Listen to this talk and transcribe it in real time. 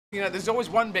You know, there's always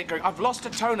one bit going, I've lost a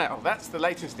toenail. That's the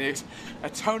latest news. A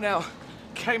toenail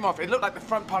came off. It looked like the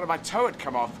front part of my toe had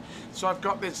come off. So I've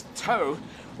got this toe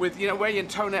with, you know, where your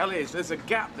toenail is, there's a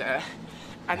gap there,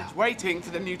 and it's waiting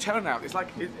for the new toenail. It's like,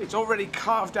 it's already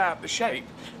carved out the shape,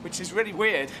 which is really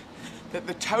weird, that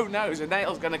the toe knows a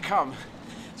nail's gonna come.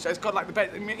 So it's got like the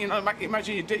bed, you know,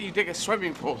 imagine you dig a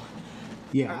swimming pool.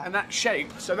 Yeah. And that shape,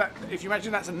 so that, if you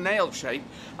imagine that's a nail shape,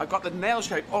 I've got the nail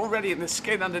shape already in the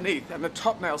skin underneath, and the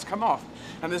top nails come off,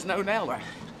 and there's no nail there.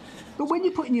 But when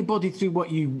you're putting your body through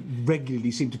what you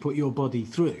regularly seem to put your body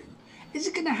through, is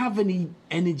it going to have any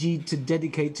energy to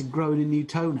dedicate to growing a new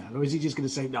toenail, or is it just going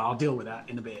to say, no, I'll deal with that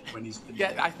in a bit when he's...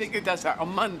 Yeah, I think it does that on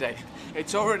Monday.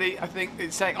 It's already, I think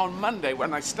it's saying on Monday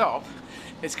when I stop,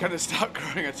 it's going to start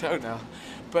growing a toenail.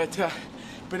 But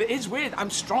it is weird. I'm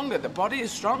stronger. The body is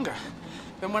stronger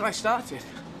than when I started.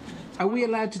 Are we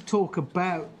allowed to talk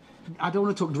about, I don't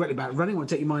want to talk directly about running, I want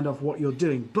to take your mind off what you're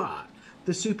doing, but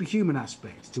the superhuman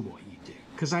aspect to what you do,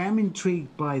 because I am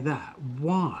intrigued by that.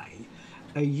 Why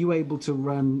are you able to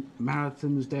run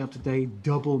marathons day after day,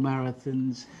 double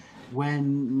marathons,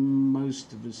 when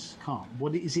most of us can't?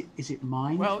 What is it? Is it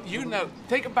mind? Well, you know,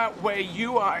 think about where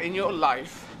you are in your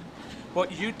life,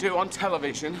 what you do on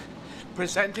television,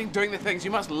 presenting, doing the things. You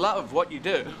must love what you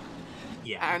do.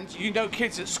 Yeah. And you know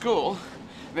kids at school,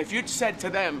 and if you'd said to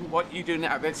them what you do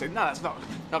now, they'd say, no, that's not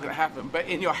going to happen. But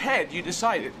in your head, you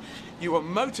decided, you were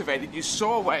motivated, you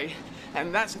saw a way,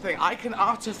 and that's the thing. I can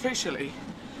artificially,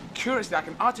 curiously, I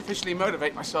can artificially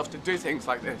motivate myself to do things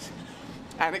like this.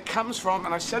 And it comes from,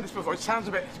 and I've said this before, it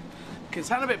can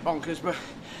sound a bit bonkers, but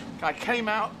I came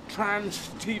out, trans,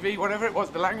 TV, whatever it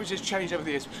was, the language has changed over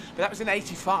the years, but that was in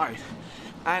 '85.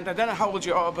 And I don't know how old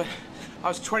you are, but I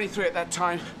was 23 at that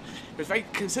time. It was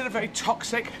considered very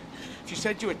toxic. If you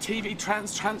said you were TV,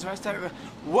 transvestite,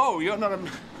 whoa, you're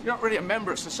not really a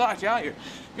member of society, are you?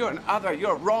 You're an other,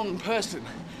 you're a wrong person.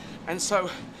 And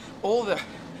so all the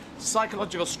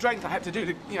psychological strength I had to do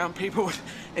to, you know, people would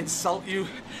insult you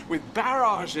with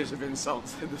barrages of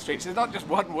insults in the streets. It's not just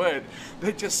one word.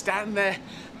 They'd just stand there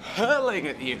hurling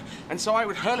at you. And so I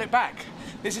would hurl it back.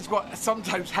 This is what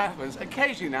sometimes happens,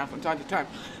 occasionally now, from time to time.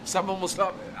 Someone will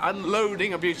start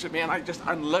unloading abuse at me, and I just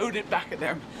unload it back at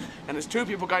them. And there's two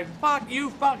people going, fuck you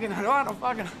fucking, I don't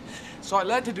fucking. So I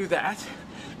learned to do that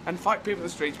and fight people in the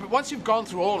streets. But once you've gone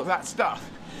through all of that stuff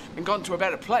and gone to a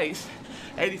better place,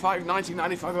 85, 90,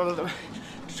 95,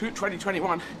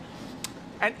 2021,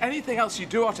 and anything else you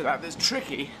do after that that's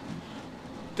tricky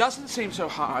doesn't seem so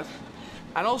hard.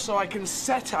 And also I can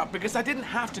set up, because I didn't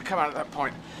have to come out at that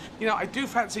point. You know, I do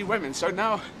fancy women, so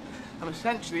now I'm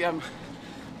essentially a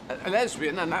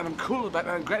lesbian, and I'm cool about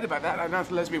that, I'm great about that. I don't know if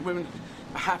lesbian women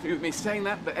are happy with me saying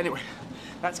that, but anyway,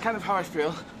 that's kind of how I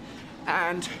feel.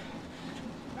 And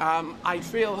I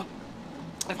feel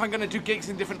if I'm going to do gigs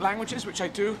in different languages, which I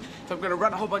do, if I'm going to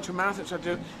run a whole bunch of marathons, which I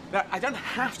do, that I don't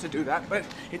have to do that, but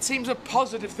it seems a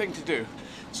positive thing to do.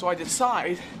 So I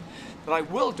decide that I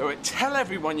will do it, tell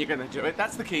everyone you're going to do it,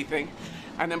 that's the key thing,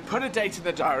 and then put a date in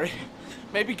the diary,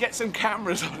 maybe get some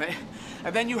cameras on it,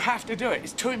 and then you have to do it.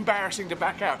 It's too embarrassing to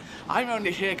back out. I'm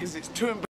only here because it's too embarrassing.